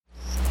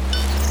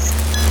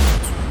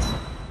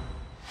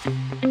What's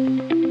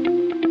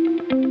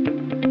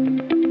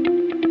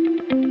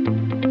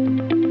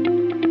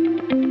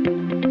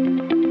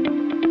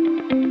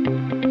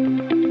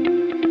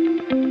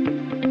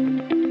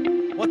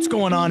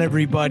going on,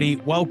 everybody?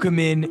 Welcome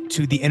in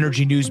to the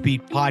Energy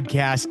Newsbeat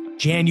podcast,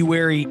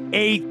 January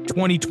 8th,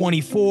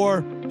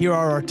 2024. Here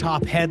are our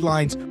top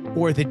headlines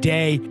for the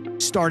day.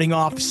 Starting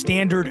off,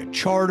 Standard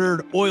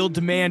Chartered oil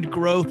demand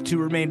growth to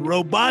remain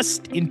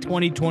robust in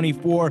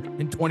 2024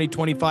 and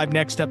 2025.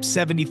 Next up,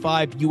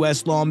 75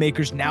 U.S.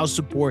 lawmakers now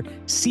support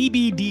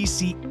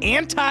CBDC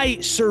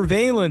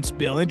anti-surveillance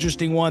bill.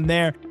 Interesting one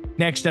there.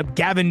 Next up,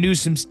 Gavin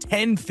Newsom's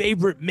 10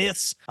 favorite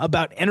myths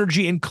about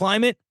energy and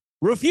climate.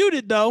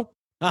 Refuted, though.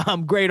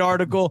 Great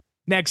article.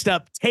 Next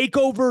up,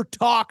 Takeover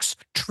talks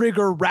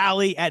trigger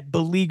rally at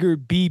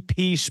beleaguered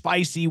BP.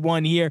 Spicy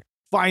one here.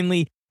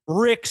 Finally,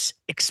 BRICs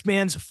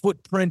expands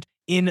footprint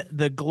in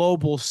the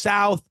global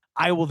south.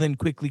 I will then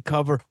quickly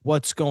cover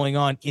what's going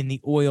on in the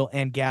oil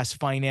and gas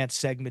finance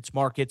segments.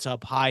 Markets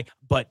up high,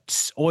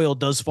 but oil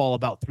does fall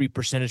about 3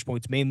 percentage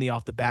points, mainly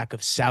off the back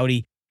of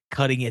Saudi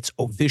cutting its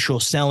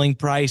official selling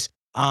price.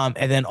 And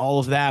then all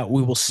of that,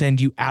 we will send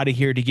you out of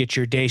here to get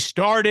your day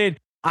started.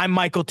 I'm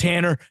Michael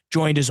Tanner,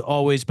 joined as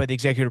always by the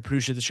executive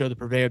producer of the show, the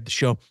purveyor of the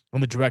show,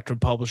 and the director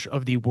and publisher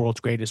of the world's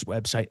greatest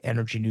website,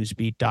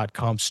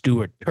 EnergyNewsbeat.com,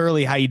 Stuart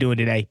Turley. How you doing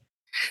today?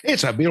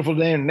 It's a beautiful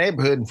day in the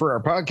neighborhood, and for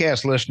our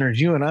podcast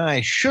listeners, you and I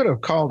should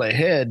have called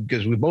ahead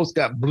because we both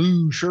got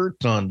blue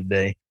shirts on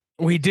today.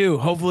 We do.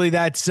 Hopefully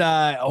that's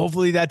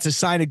a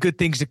sign of good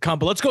things to come.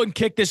 But let's go ahead and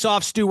kick this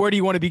off, Stu. Where do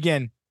you want to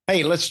begin?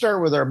 Hey, let's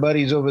start with our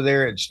buddies over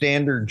there at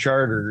Standard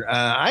Chartered.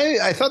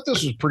 I thought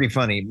this was pretty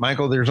funny,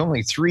 Michael. There's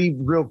only 3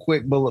 real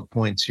quick bullet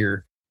points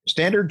here.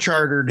 Standard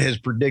Chartered has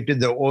predicted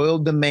the oil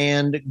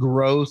demand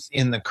growth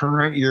in the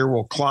current year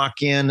will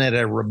clock in at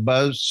a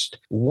robust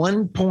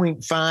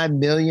 1.5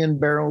 million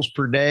barrels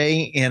per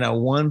day and a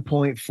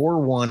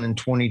 1.41 in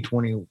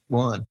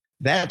 2021.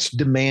 That's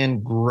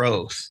demand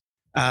growth.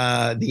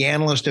 The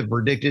analysts have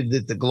predicted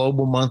that the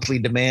global monthly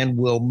demand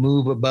will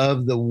move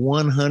above the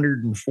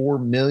 104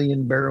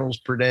 million barrels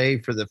per day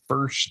for the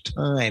first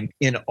time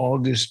in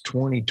August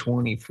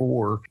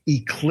 2024,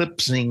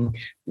 eclipsing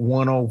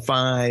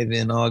 105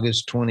 in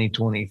August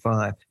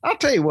 2025. I'll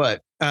tell you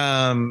what,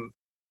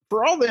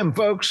 for all them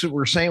folks that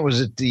were saying was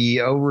it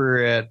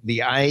over at the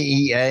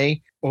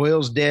IEA,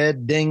 oil's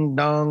dead, ding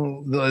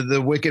dong,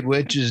 the wicked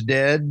witch is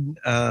dead,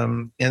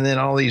 and then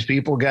all these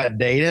people got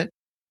data.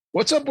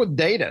 What's up with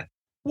data?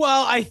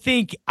 Well, I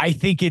think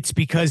it's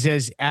because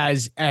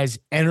as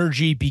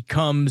energy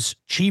becomes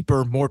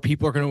cheaper, more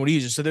people are going to want to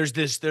use it. So there's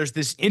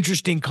this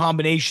interesting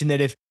combination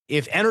that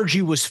if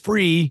energy was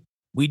free,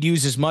 we'd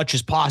use as much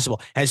as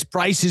possible. As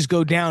prices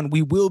go down,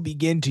 we will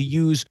begin to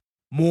use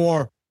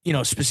more,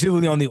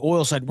 specifically on the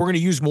oil side. We're going to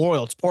use more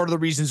oil. It's part of the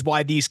reasons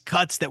why these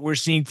cuts that we're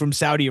seeing from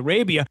Saudi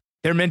Arabia,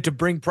 they're meant to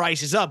bring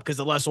prices up because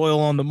the less oil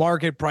on the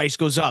market, price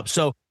goes up.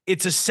 So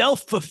it's a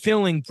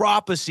self-fulfilling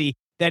prophecy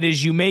that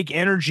as you make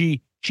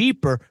energy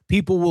cheaper,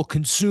 people will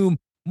consume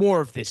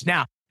more of this.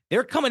 Now,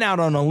 they're coming out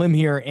on a limb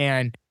here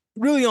and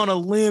really on a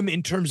limb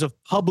in terms of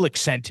public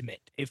sentiment.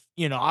 If,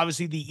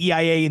 obviously the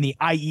EIA and the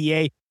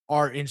IEA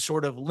are in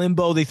sort of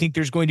limbo. They think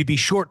there's going to be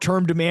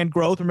short-term demand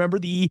growth. Remember,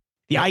 the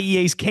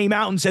IEAs came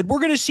out and said, we're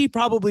going to see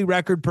probably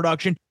record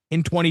production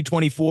in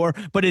 2024,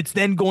 but it's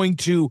then going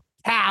to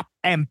cap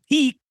and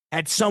peak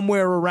at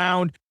somewhere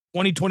around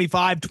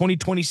 2025,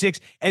 2026,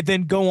 and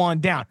then go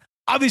on down.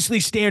 Obviously,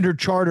 Standard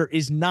Charter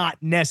is not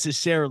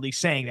necessarily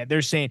saying that.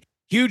 They're saying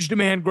huge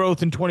demand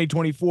growth in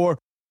 2024,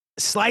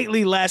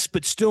 slightly less,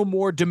 but still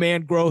more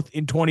demand growth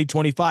in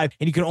 2025.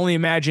 And you can only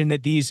imagine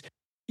that these,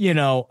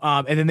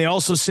 and then they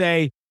also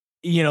say,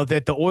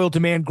 that the oil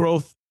demand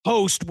growth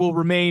post will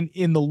remain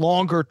in the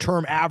longer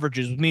term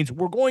averages, which means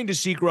we're going to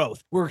see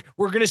growth. We're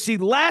going to see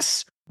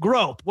less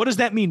growth. What does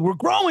that mean? We're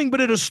growing, but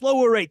at a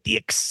slower rate. The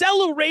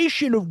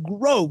acceleration of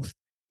growth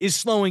is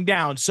slowing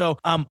down. So,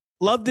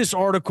 love this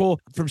article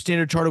from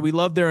Standard Chartered. We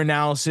love their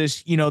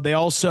analysis. They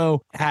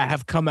also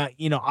have come out,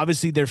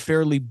 obviously they're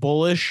fairly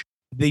bullish.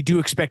 They do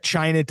expect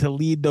China to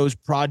lead those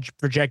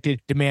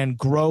projected demand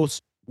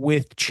growths,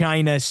 with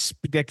China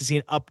expected to see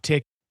an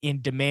uptick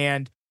in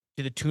demand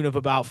to the tune of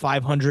about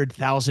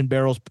 500,000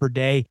 barrels per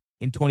day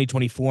in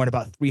 2024 and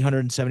about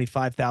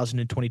 375,000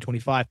 in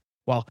 2025,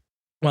 while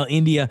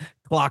India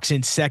clocks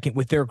in second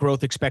with their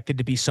growth expected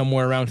to be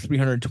somewhere around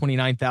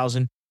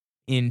 329,000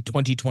 in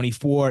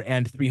 2024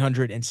 and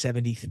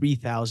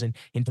 373,000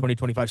 in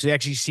 2025. So they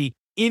actually see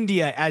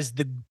India as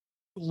the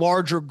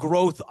larger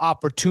growth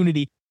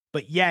opportunity,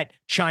 but yet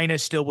China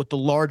still with the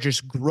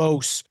largest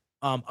gross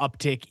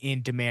uptick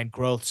in demand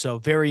growth. So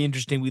very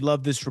interesting. We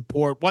love this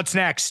report. What's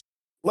next?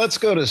 Let's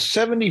go to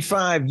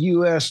 75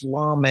 U.S.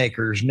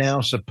 lawmakers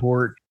now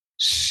support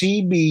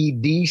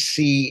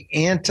CBDC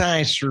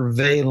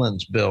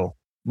anti-surveillance bill.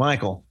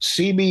 Michael,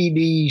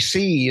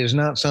 CBDC is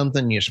not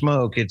something you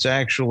smoke. It's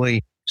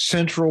actually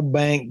central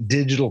bank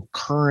digital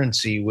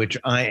currency, which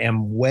I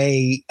am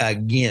way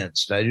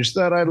against. I just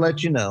thought I'd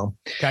let you know.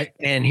 Okay.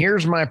 And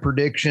here's my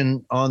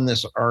prediction on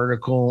this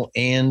article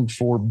and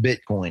for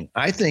Bitcoin.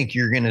 I think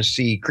you're going to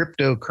see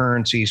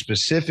cryptocurrency,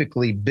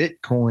 specifically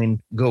Bitcoin,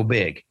 go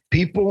big.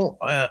 People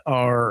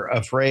are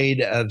afraid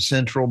of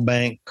central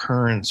bank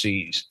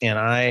currencies, and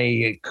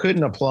I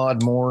couldn't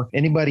applaud more.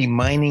 Anybody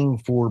mining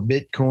for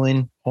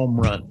Bitcoin, home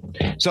run.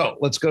 So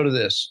let's go to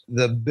this.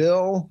 The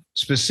bill,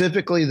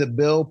 specifically the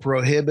bill,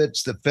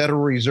 prohibits the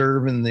Federal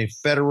Reserve and the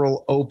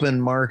Federal Open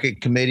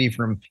Market Committee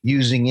from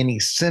using any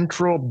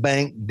central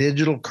bank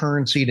digital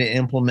currency to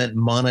implement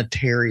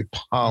monetary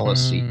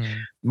policy.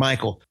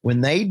 Michael,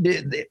 when they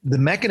did, the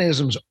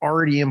mechanism's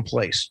already in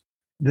place.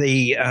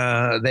 They've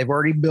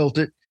already built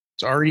it.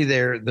 It's already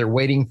there. They're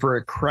waiting for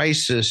a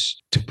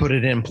crisis to put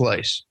it in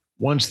place.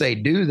 Once they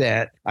do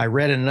that, I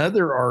read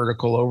another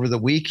article over the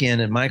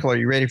weekend, and Michael, are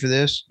you ready for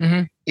this?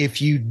 Mm-hmm.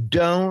 If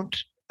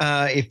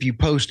you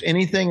post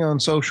anything on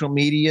social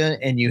media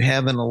and you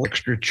have an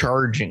extra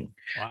charging,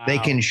 they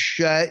can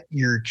shut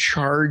your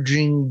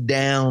charging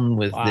down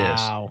with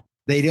this.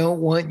 They don't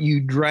want you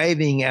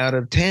driving out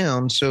of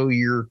town, so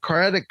your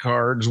credit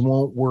cards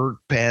won't work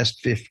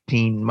past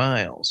 15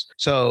 miles.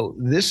 So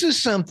this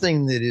is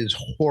something that is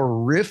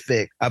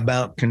horrific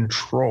about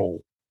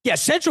control. Yeah,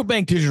 central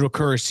bank digital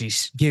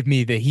currencies give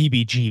me the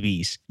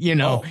heebie-jeebies.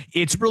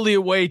 It's really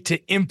a way to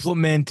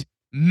implement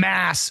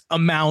mass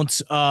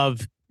amounts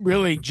of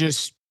really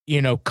just,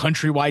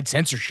 countrywide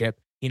censorship.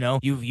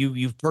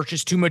 You've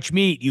purchased too much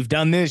meat. You've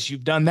done this.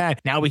 You've done that.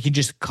 Now we can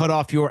just cut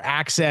off your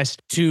access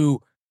to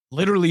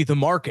literally the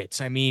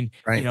markets. We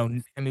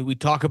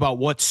talk about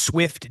what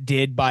SWIFT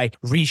did by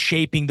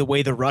reshaping the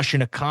way the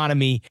Russian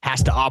economy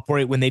has to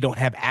operate when they don't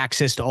have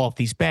access to all of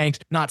these banks.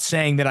 Not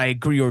saying that I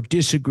agree or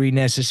disagree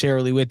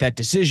necessarily with that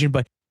decision,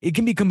 but it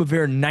can become a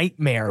very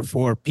nightmare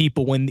for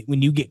people when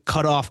you get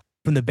cut off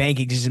from the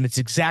banking system. It's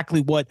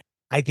exactly what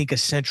I think a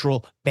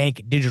central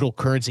bank digital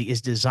currency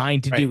is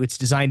designed to do. It's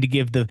designed to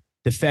give the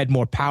Fed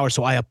more power.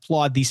 So I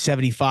applaud these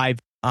 75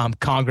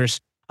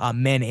 Congress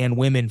men and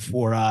women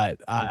for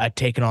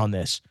taking on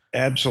this.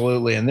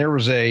 Absolutely. And there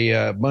was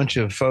a bunch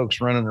of folks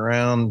running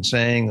around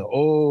saying,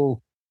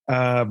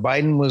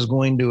 Biden was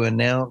going to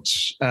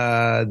announce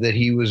that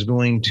he was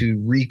going to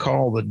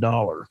recall the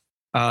dollar.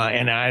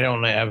 And I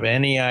don't have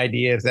any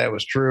idea if that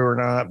was true or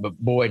not. But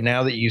boy,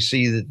 now that you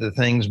see that the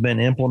thing's been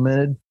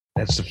implemented,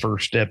 that's the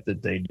first step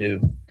that they do.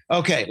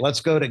 Okay,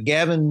 let's go to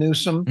Gavin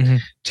Newsom.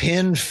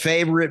 10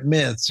 favorite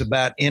myths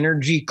about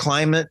energy,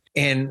 climate,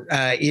 and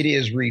it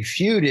is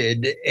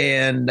refuted.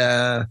 And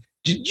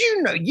did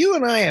you know, you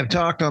and I have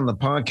talked on the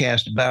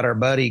podcast about our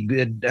buddy,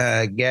 good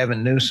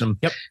Gavin Newsom.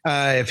 Yep.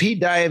 If he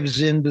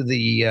dives into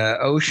the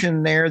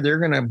ocean there, they're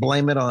going to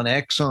blame it on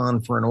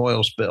Exxon for an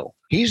oil spill.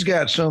 He's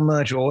got so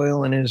much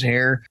oil in his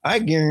hair. I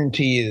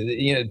guarantee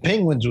you that,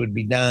 penguins would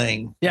be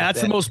dying. Yeah,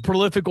 that's the most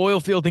prolific oil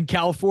field in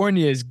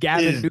California is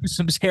Gavin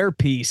Newsom's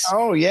hairpiece.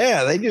 Oh,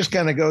 yeah. They just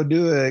kind of go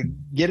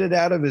get it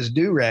out of his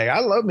do-rag. I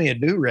love me a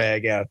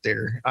do-rag out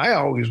there. I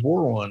always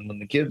wore one when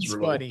the kids were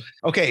little. Funny.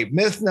 Okay,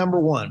 myth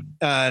number one.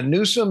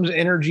 Newsom's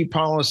energy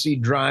policy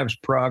drives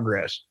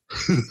progress.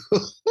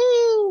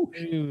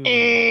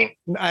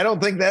 I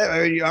don't think that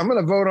I'm going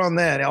to vote on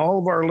that. All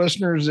of our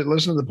listeners that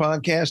listen to the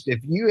podcast, if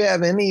you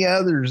have any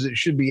others that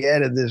should be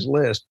added to this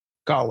list,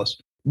 call us.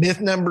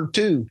 Myth number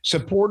two,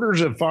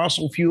 supporters of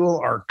fossil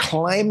fuel are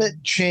climate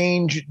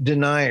change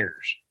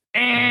deniers.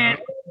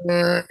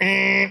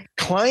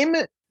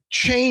 Climate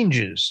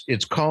changes.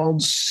 It's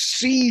called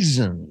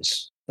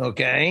seasons.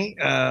 Okay.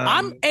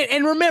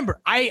 And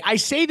remember, I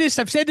say this,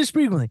 I've said this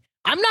frequently.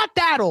 I'm not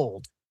that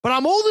old, but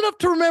I'm old enough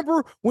to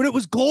remember when it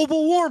was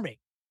global warming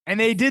and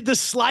they did the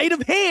sleight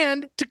of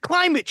hand to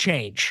climate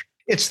change.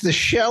 It's the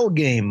shell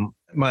game,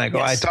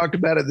 Michael. Yes. I talked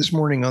about it this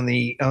morning on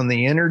the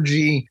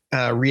energy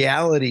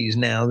realities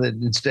now that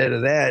instead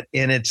of that,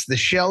 and it's the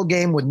shell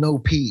game with no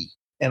P.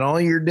 And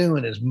all you're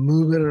doing is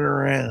moving it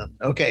around.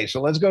 Okay,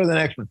 so let's go to the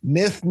next one.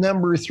 Myth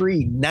number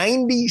three,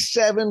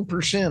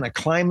 97% of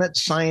climate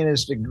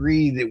scientists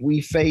agree that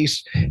we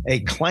face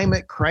a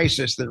climate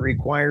crisis that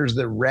requires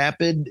the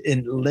rapid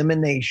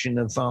elimination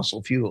of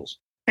fossil fuels.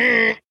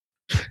 The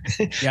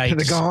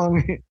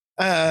gong.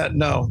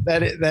 No,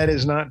 that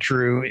is not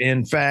true.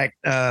 In fact,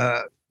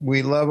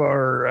 we love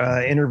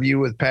our interview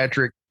with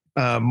Patrick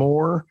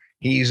Moore.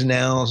 He's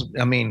now,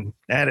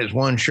 that is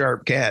one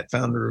sharp cat,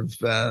 founder of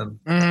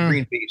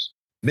Greenpeace.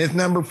 Myth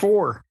number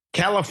four,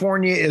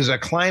 California is a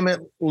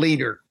climate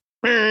leader.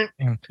 No,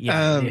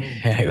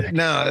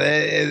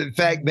 in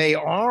fact, they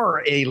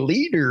are a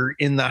leader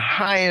in the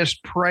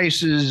highest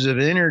prices of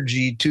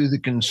energy to the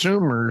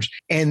consumers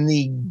and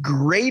the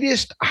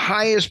greatest,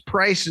 highest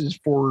prices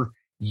for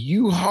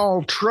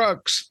U-Haul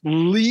trucks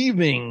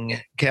leaving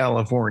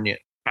California.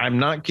 I'm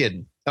not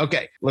kidding.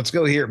 Okay, let's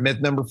go here. Myth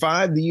number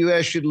five, the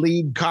U.S. should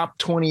lead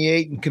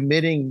COP28 in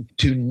committing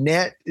to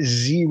net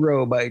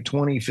zero by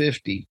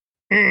 2050.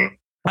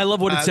 I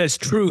love what it says.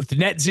 Truth.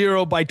 Net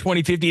zero by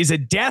 2050 is a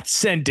death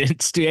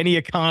sentence to any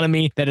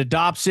economy that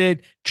adopts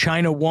it.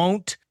 China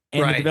won't.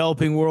 And the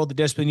developing world that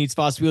desperately needs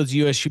fossil fuels, the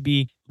U.S. should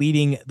be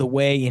leading the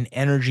way in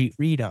energy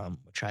freedom,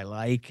 which I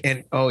like.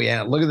 And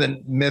look at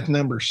the myth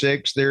number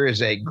 6. There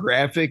is a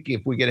graphic.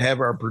 If we could have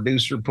our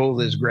producer pull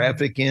this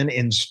graphic in,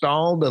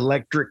 installed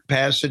electric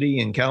capacity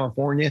in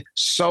California,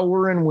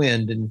 solar and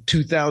wind in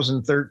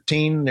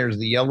 2013. There's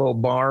the yellow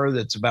bar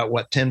that's about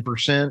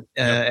 10%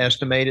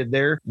 estimated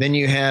there. Then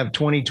you have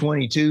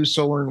 2022,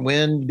 solar and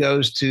wind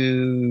goes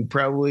to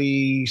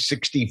probably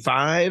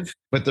 65.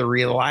 But the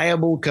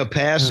reliable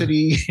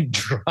capacity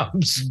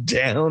drops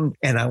down.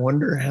 And I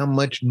wonder how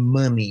much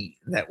money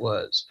that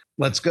was.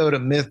 Let's go to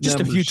myth just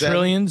number 7. Just a few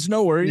trillions,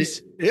 no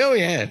worries. Oh,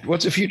 yeah.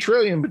 What's a few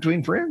trillion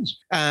between friends?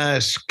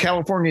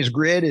 California's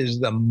grid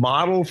is the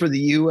model for the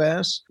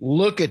U.S.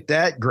 Look at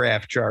that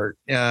graph chart.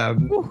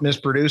 Miss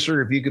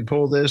Producer, if you could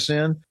pull this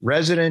in.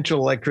 Residential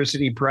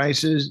electricity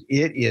prices,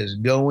 it is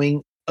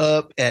going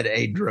up at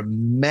a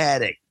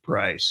dramatic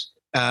price.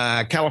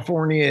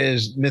 California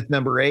is myth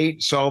number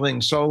 8, solving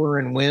solar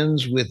and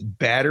winds with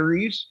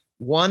batteries.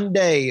 1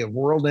 day of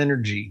world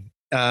energy,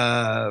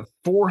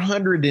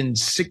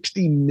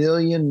 460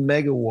 million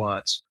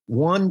megawatts,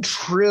 1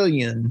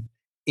 trillion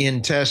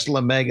in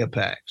Tesla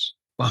megapacks,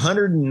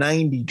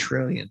 190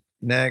 trillion.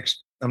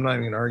 Next, I'm not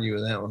even going to argue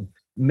with that one.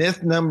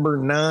 Myth number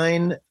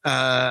 9,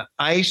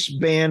 ICE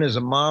ban is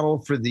a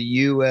model for the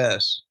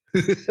U.S.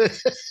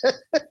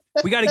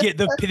 We got to get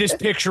this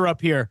picture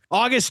up here.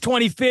 August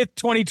 25th,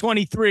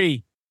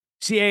 2023.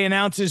 CA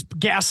announces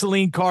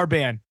gasoline car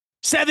ban.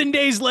 7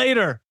 days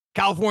later,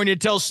 California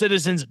tells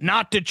citizens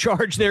not to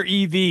charge their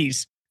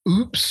EVs.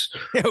 Oops.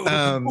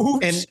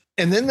 Oops.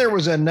 And then there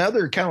was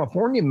another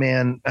California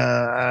man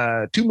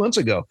 2 months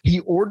ago. He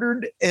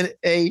ordered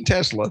a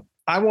Tesla.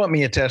 I want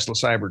me a Tesla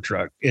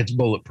Cybertruck. It's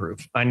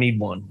bulletproof. I need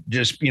one.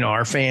 Just,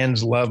 our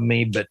fans love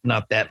me, but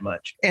not that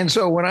much. And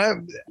so what I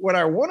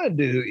want to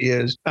do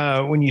is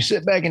when you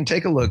sit back and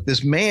take a look,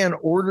 this man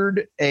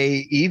ordered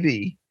a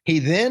EV. He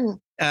then,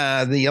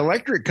 the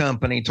electric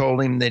company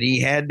told him that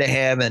he had to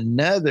have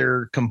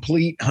another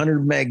complete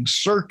 100 meg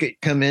circuit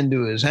come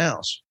into his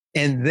house.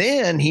 And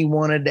then he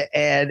wanted to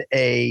add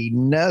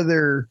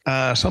another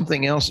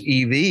something else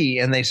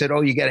EV. And they said,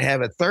 oh, you got to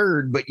have a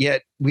third, but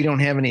yet we don't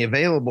have any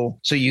available.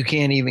 So you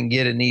can't even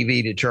get an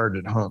EV to charge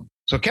at home.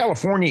 So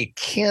California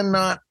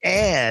cannot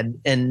add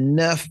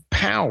enough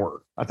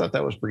power. I thought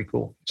that was pretty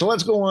cool. So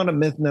let's go on to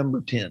myth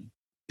number 10.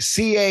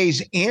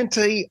 CA's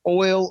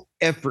anti-oil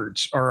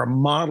efforts are a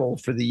model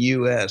for the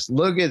U.S.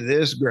 Look at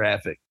this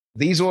graphic.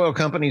 These oil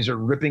companies are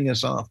ripping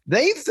us off.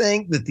 They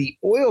think that the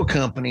oil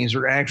companies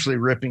are actually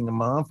ripping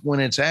them off when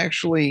it's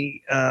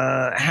actually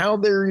how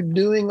they're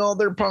doing all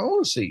their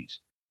policies.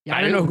 Yeah,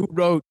 I don't know who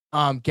wrote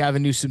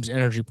Gavin Newsom's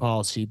energy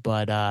policy,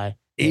 but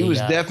he was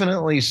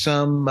definitely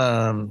some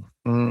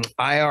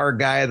IR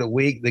guy of the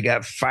week that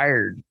got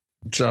fired.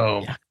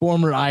 So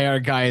former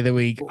IR guy of the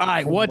week. All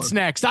right, what's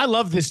next? I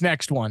love this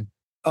next one.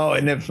 Oh,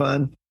 isn't it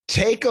fun?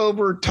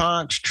 Takeover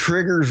talks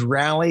triggers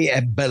rally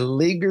at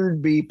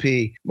beleaguered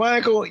BP.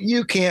 Michael,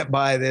 you can't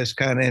buy this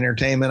kind of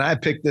entertainment. I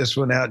picked this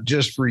one out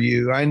just for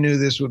you. I knew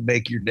this would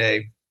make your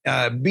day.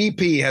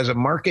 BP has a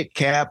market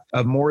cap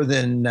of more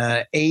than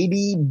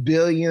 80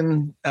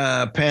 billion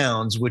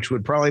pounds, which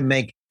would probably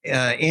make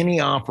any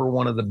offer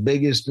one of the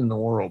biggest in the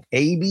world.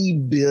 80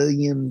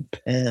 billion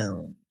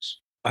pounds.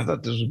 I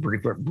thought this was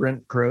pretty cool.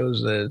 Brent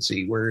Crow's, let's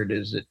see, where it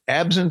is.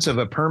 Absence of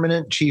a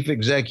permanent chief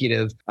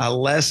executive, a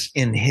less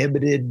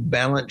inhibited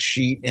balance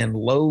sheet, and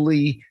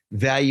lowly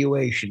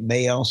valuation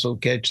may also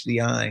catch the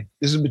eye.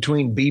 This is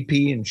between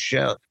BP and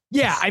Shell.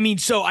 Yeah, I mean,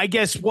 so I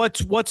guess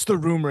what's the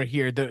rumor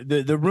here?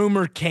 The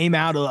rumor came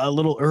out a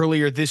little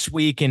earlier this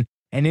week and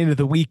into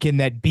the weekend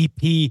that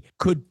BP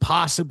could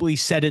possibly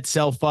set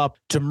itself up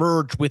to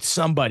merge with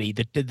somebody.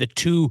 The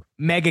two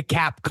mega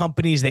cap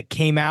companies that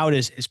came out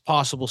as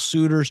possible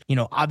suitors.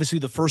 Obviously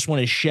the first one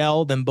is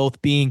Shell, them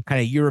both being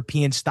kind of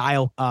European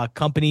style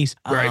companies.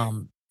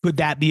 Right. Could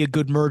that be a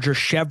good merger?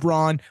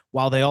 Chevron,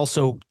 while they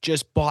also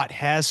just bought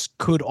Hess,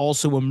 could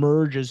also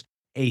emerge as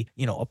a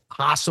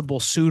possible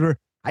suitor.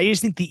 I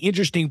just think the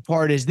interesting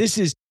part is this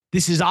is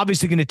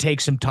obviously going to take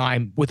some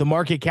time. With a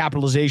market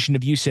capitalization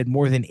of, you said,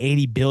 more than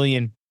 80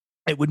 billion,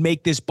 it would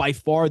make this by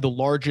far the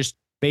largest,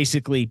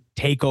 basically,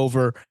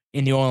 takeover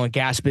in the oil and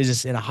gas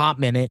business in a hot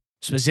minute,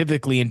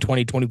 specifically in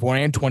 2024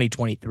 and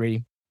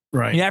 2023.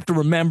 Right. You have to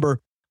remember,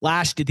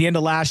 at the end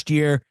of last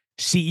year,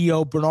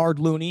 CEO Bernard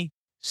Looney,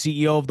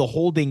 CEO of the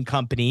holding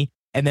company,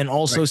 and then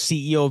also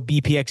CEO of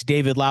BPX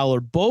David Lawler,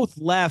 both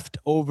left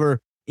over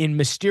in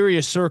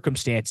mysterious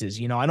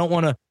circumstances. I don't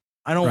want,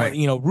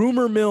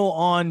 rumor mill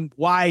on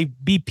why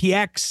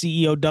BPX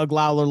CEO Doug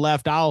Lawler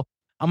left. I'm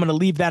going to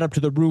leave that up to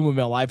the rumor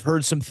mill. I've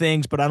heard some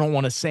things, but I don't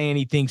want to say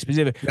anything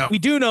specific. No. We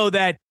do know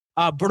that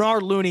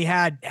Bernard Looney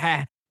had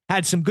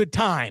some good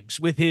times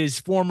with his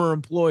former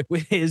employee,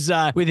 with his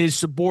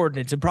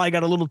subordinates, and probably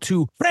got a little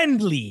too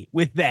friendly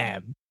with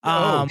them.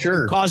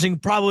 Sure. causing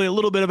probably a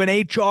little bit of an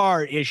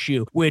HR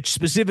issue, which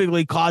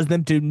specifically caused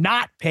them to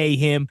not pay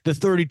him the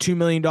 $32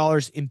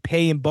 million in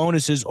pay and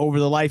bonuses over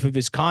the life of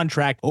his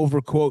contract over,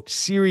 quote,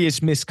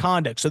 serious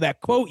misconduct. So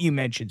that quote you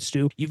mentioned,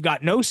 Stu, you've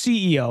got no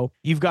CEO.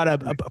 You've got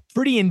a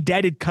pretty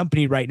indebted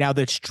company right now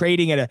that's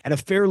trading at a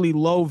fairly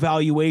low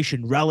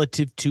valuation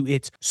relative to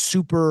its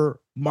super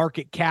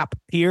market cap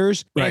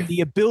peers, right, and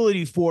the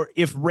ability for,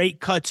 if rate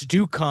cuts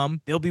do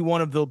come, they'll be one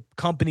of the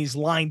companies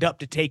lined up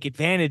to take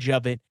advantage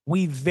of it.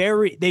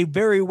 They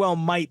very well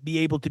might be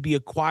able to be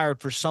acquired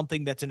for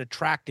something that's an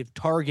attractive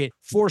target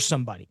for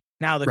somebody.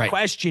 Now, the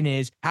question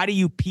is, how do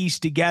you piece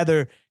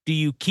together? Do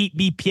you keep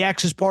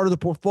BPX as part of the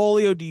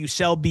portfolio? Do you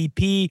sell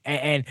BP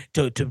and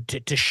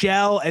to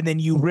Shell, and then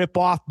you rip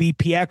off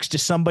BPX to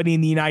somebody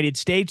in the United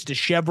States? Does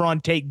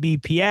Chevron take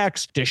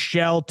BPX? Does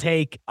Shell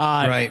take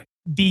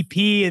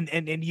BP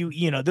and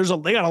you know,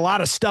 they got a lot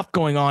of stuff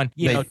going on,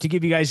 to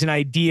give you guys an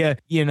idea,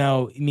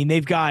 I mean,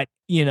 they've got,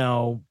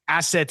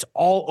 assets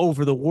all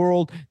over the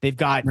world. They've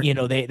got,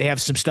 they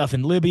have some stuff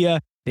in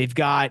Libya. They've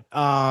got,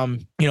 a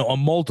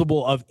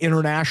multiple of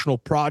international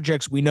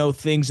projects. We know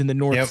things in the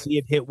North Sea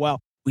have hit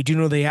well. We do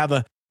know they have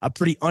a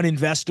pretty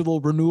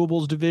uninvestable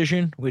renewables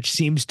division, which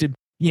seems to,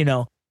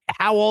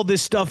 how all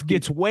this stuff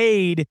gets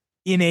weighed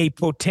in a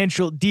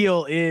potential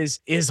deal is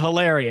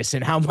hilarious,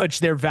 and how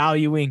much they're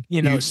valuing,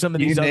 some of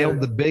these other.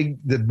 The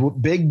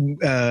big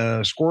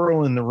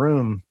squirrel in the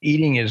room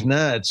eating his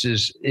nuts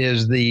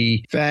is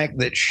the fact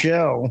that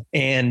Shell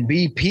and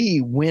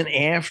BP went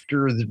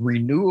after the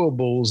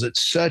renewables at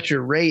such a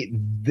rate.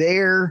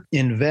 Their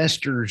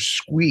investors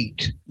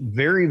squeaked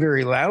very,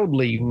 very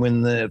loudly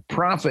when the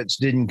profits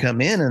didn't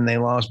come in, and they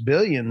lost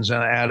billions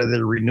out of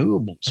their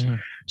renewables. Mm-hmm.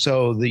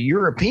 So the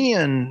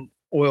European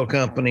oil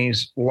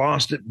companies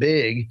lost it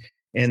big,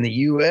 and the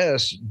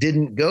U.S.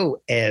 didn't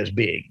go as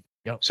big.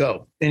 Yep.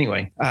 So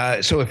anyway,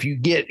 so if you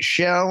get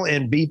Shell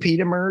and BP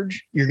to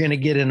merge, you're going to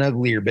get an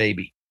uglier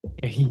baby.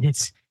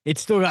 It's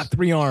still got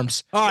three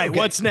arms. All right,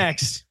 What's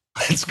next?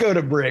 Let's go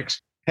to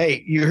BRICS.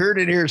 Hey, you heard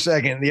it here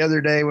second. The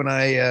other day when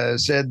I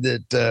said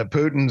that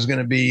Putin's going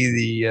to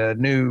be the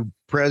new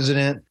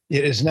president,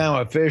 it is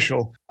now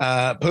official.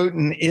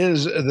 Putin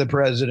is the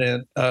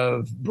president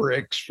of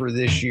BRICS for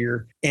this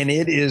year, and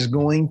it is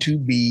going to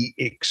be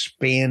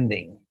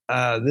expanding.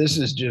 This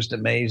is just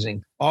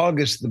amazing.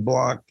 August, the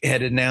bloc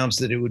had announced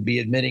that it would be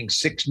admitting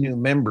 6 new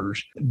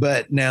members,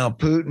 but now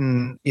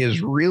Putin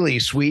is really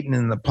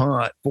sweetening the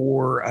pot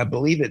for, I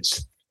believe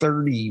it's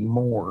 30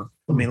 more.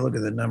 Let me look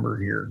at the number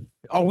here.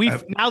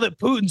 Now that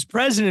Putin's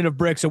president of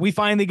BRICS, are we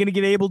finally going to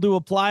get able to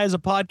apply as a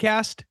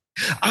podcast?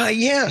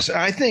 Yes,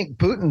 I think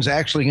Putin's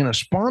actually going to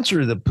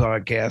sponsor the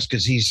podcast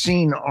because he's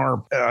seen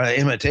our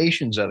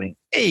imitations of him.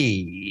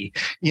 Hey,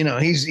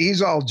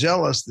 he's all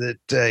jealous that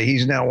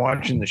he's now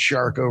watching the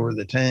shark over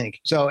the tank.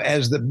 So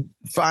as the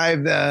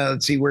 5,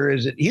 let's see, where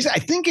is it? I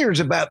think there's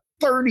about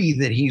 30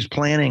 that he's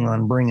planning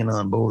on bringing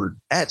on board.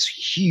 That's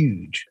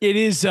huge. It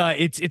is.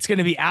 It's going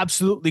to be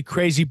absolutely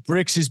crazy.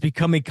 BRICS is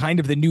becoming kind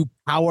of the new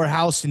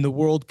powerhouse in the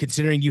world,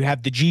 considering you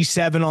have the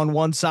G7 on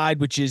one side,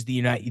 which is the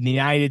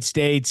United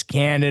States,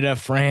 Canada,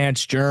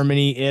 France,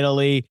 Germany,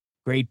 Italy,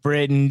 Great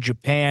Britain,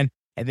 Japan.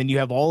 And then you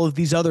have all of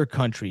these other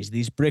countries,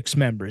 these BRICS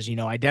members.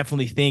 I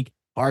definitely think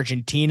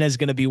Argentina is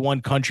going to be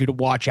one country to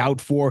watch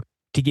out for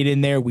to get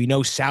in there. We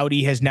know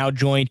Saudi has now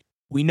joined.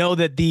 We know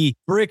that the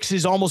BRICS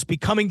is almost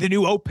becoming the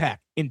new OPEC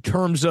in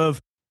terms of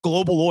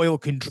global oil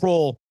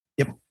control.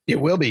 Yep,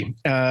 it will be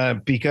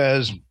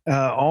because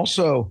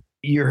also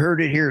you heard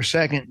it here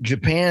second.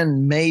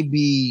 Japan may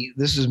be,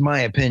 this is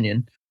my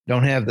opinion,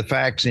 don't have the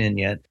facts in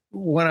yet.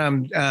 What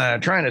I'm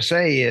trying to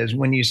say is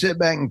when you sit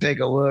back and take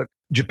a look,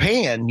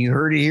 Japan, you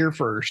heard it here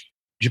first.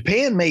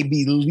 Japan may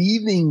be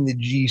leaving the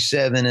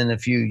G7 in a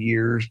few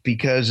years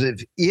because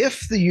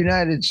if the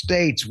United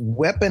States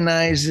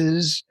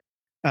weaponizes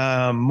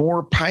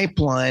more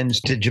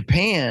pipelines to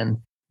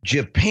Japan,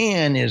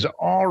 Japan is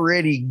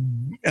already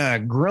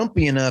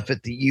grumpy enough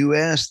at the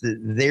U.S. that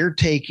they're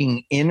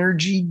taking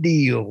energy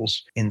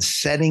deals and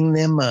setting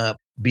them up,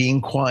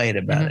 being quiet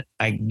about it.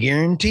 I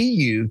guarantee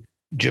you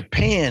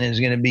Japan is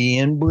going to be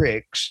in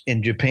BRICS,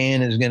 and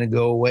Japan is going to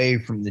go away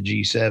from the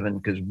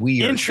G7 because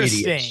we are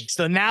interesting. Idiots.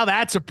 So now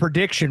that's a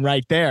prediction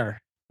right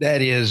there.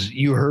 That is,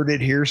 you heard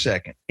it here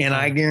second. And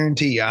I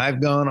guarantee you,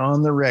 I've gone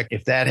on the record.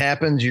 If that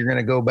happens, you're going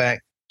to go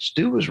back.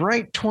 Stu was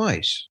right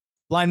twice.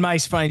 Blind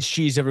mice finds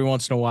cheese every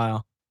once in a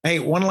while. Hey,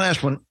 one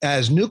last one.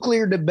 As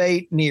nuclear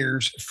debate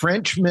nears,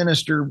 French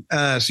minister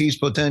sees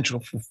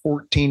potential for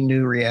 14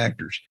 new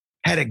reactors.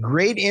 Had a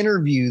great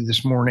interview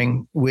this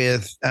morning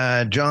with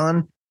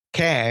John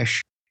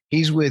Cash.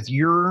 He's with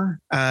Your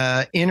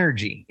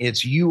Energy.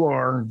 It's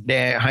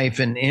UR-Energy.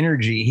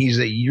 He's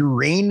a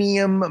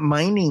uranium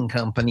mining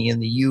company in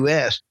the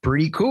U.S.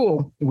 Pretty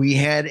cool. We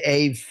had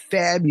a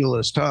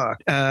fabulous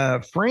talk.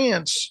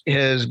 France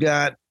has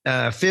got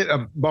a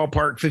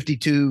ballpark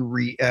 52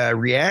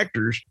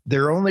 reactors.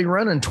 They're only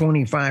running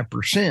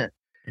 25%.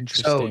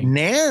 So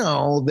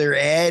now they're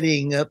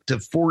adding up to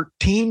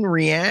 14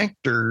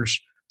 reactors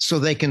so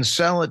they can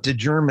sell it to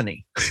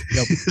Germany.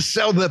 Yep.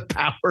 Sell the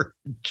power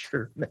to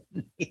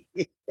Germany.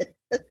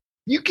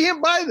 You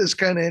can't buy this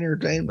kind of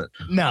entertainment.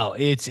 No,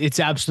 it's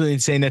absolutely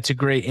insane. That's a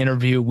great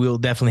interview. We'll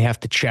definitely have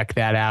to check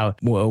that out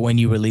when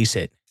you release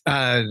it.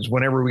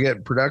 Whenever we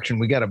get production,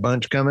 we got a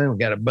bunch coming. We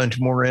got a bunch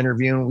more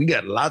interviewing. We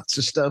got lots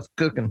of stuff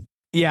cooking.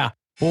 Yeah.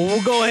 Well,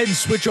 we'll go ahead and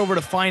switch over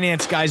to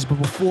finance, guys.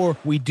 But before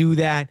we do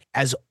that,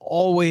 as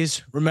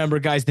always, remember,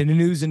 guys, the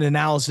news and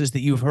analysis that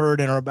you've heard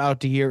and are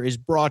about to hear is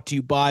brought to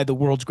you by the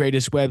world's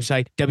greatest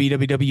website,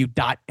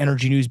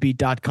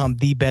 www.energynewsbeat.com,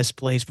 the best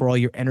place for all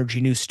your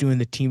energy news. Stu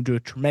and the team do a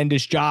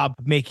tremendous job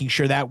of making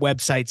sure that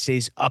website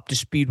stays up to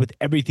speed with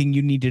everything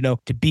you need to know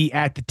to be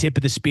at the tip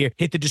of the spear.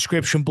 Hit the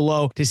description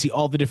below to see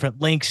all the different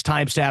links,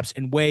 timestamps,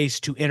 and ways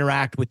to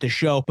interact with the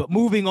show. But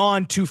moving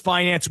on to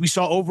finance, we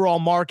saw overall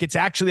markets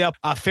actually up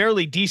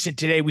fairly decent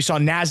today. We saw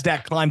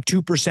NASDAQ climb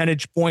 2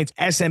 percentage points,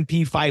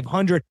 S&P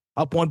 500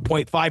 up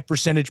 1.5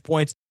 percentage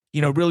points.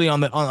 Really on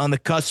the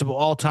cusp of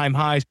all-time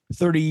highs.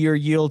 30-year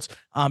yields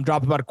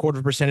drop about a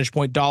quarter percentage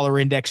point. Dollar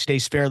index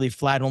stays fairly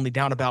flat, only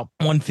down about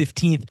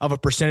 1/15 of a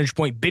percentage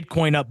point.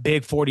 Bitcoin up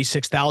big,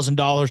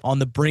 $46,000 on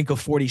the brink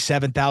of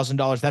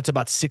 $47,000. That's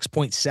about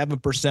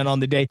 6.7%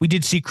 on the day. We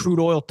did see crude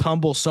oil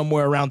tumble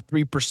somewhere around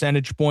 3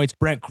 percentage points.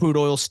 Brent crude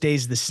oil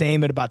stays the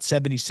same at about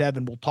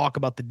 77. We'll talk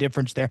about the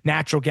difference there.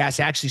 Natural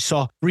gas actually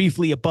saw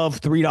briefly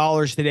above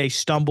 $3 today,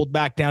 stumbled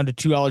back down to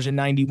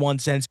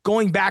 $2.91.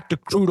 Going back to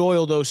crude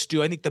oil, though,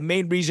 Stu, I think the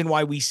main reason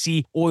why we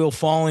see oil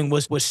falling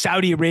was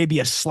Saudi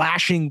Arabia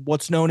slashing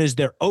what's known as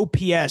their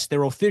OPS,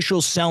 their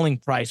official selling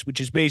price,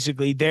 which is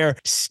basically their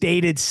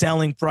stated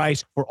selling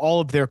price for all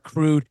of their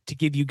crude. To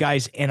give you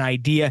guys an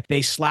idea,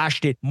 they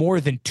slashed it more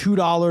than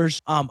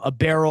 $2 a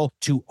barrel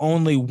to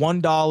only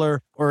 $1,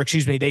 or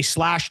excuse me, they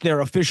slashed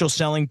their official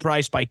selling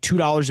price by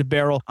 $2 a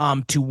barrel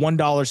to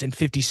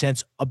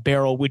 $1.50 a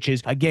barrel, which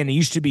is, again, it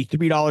used to be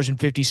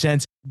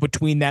 $3.50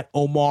 between that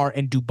Omar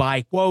and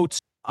Dubai quotes.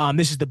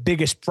 This is the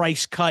biggest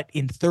price cut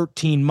in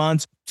 13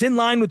 months. It's in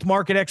line with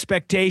market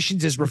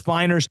expectations, as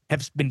refiners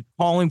have been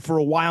calling for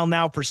a while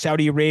now for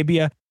Saudi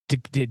Arabia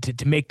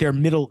to make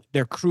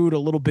their crude a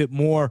little bit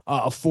more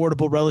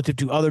affordable relative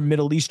to other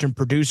Middle Eastern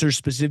producers,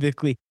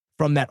 specifically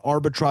from that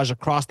arbitrage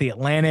across the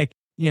Atlantic.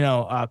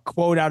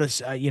 Quote out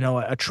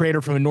a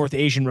trader from a North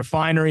Asian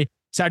refinery.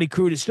 Saudi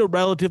crude is still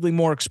relatively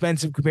more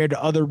expensive compared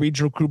to other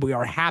regional crude, but we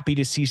are happy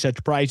to see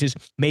such prices,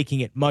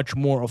 making it much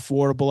more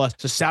affordable.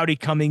 So Saudi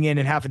coming in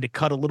and having to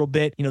cut a little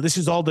bit. This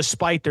is all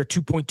despite their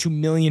 2.2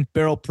 million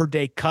barrel per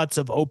day cuts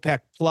of OPEC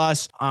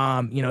plus.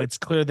 It's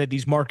clear that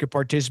these market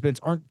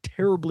participants aren't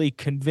terribly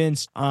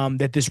convinced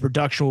that this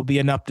reduction will be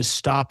enough to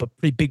stop a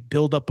pretty big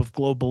buildup of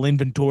global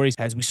inventories.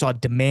 As we saw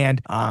demand,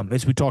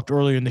 as we talked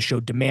earlier in the show,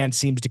 demand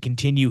seems to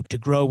continue to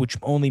grow, which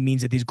only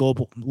means that these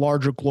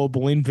larger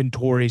global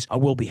inventories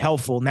will be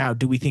helpful. Now,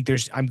 do I think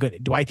there's going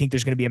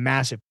to be a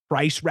massive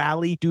price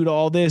rally due to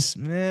all this?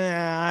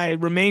 It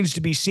remains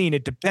to be seen.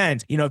 It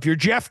depends. If you're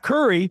Jeff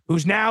Curry,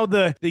 who's now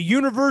the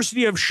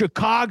University of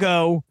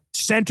Chicago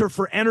Center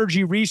for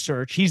Energy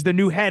Research, he's the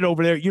new head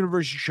over there at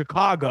University of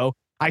Chicago.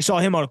 I saw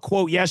him on a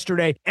quote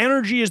yesterday.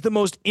 Energy is the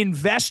most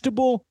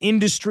investable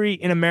industry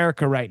in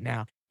America right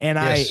now. And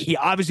yes. He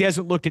obviously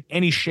hasn't looked at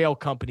any shale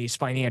companies'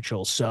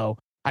 financials. So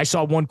I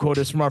saw one quote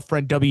is from our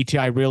friend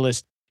WTI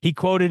Realist. He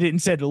quoted it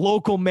and said,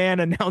 "Local man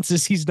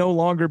announces he's no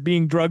longer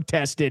being drug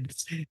tested."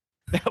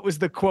 That was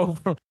the quote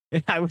from,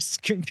 and it was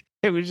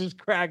just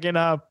cracking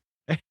up.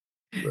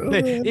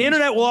 The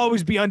internet will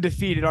always be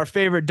undefeated. Our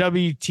favorite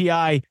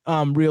WTI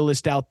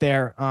realist out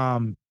there.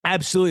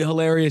 Absolutely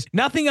hilarious.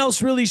 Nothing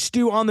else really,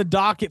 Stu, on the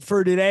docket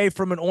for today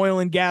from an oil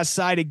and gas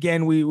side.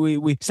 Again,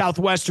 we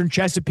Southwestern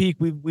Chesapeake,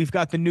 we've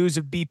got the news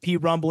of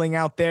BP rumbling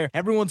out there.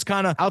 Everyone's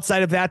kind of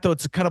outside of that, though.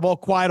 It's kind of all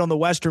quiet on the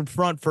Western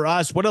front for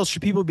us. What else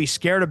should people be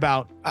scared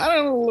about? I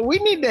don't know. We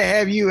need to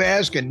have you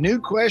ask a new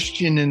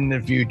question in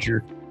the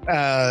future.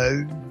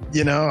 You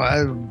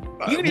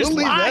can just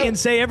lie and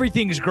say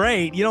everything's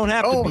great. You don't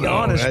have to be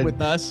honest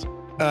with us.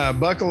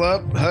 Buckle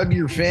up, hug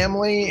your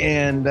family,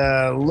 and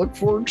look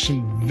forward to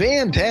some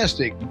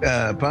fantastic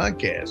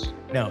podcasts.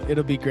 No,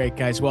 it'll be great,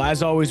 guys. Well,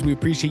 as always, we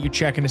appreciate you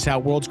checking us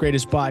out. World's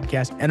greatest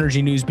podcast,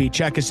 Energy News Beat.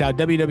 Check us out,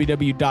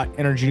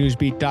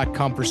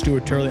 www.energynewsbeat.com. For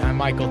Stuart Turley, I'm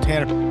Michael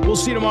Tanner. We'll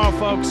see you tomorrow,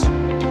 folks.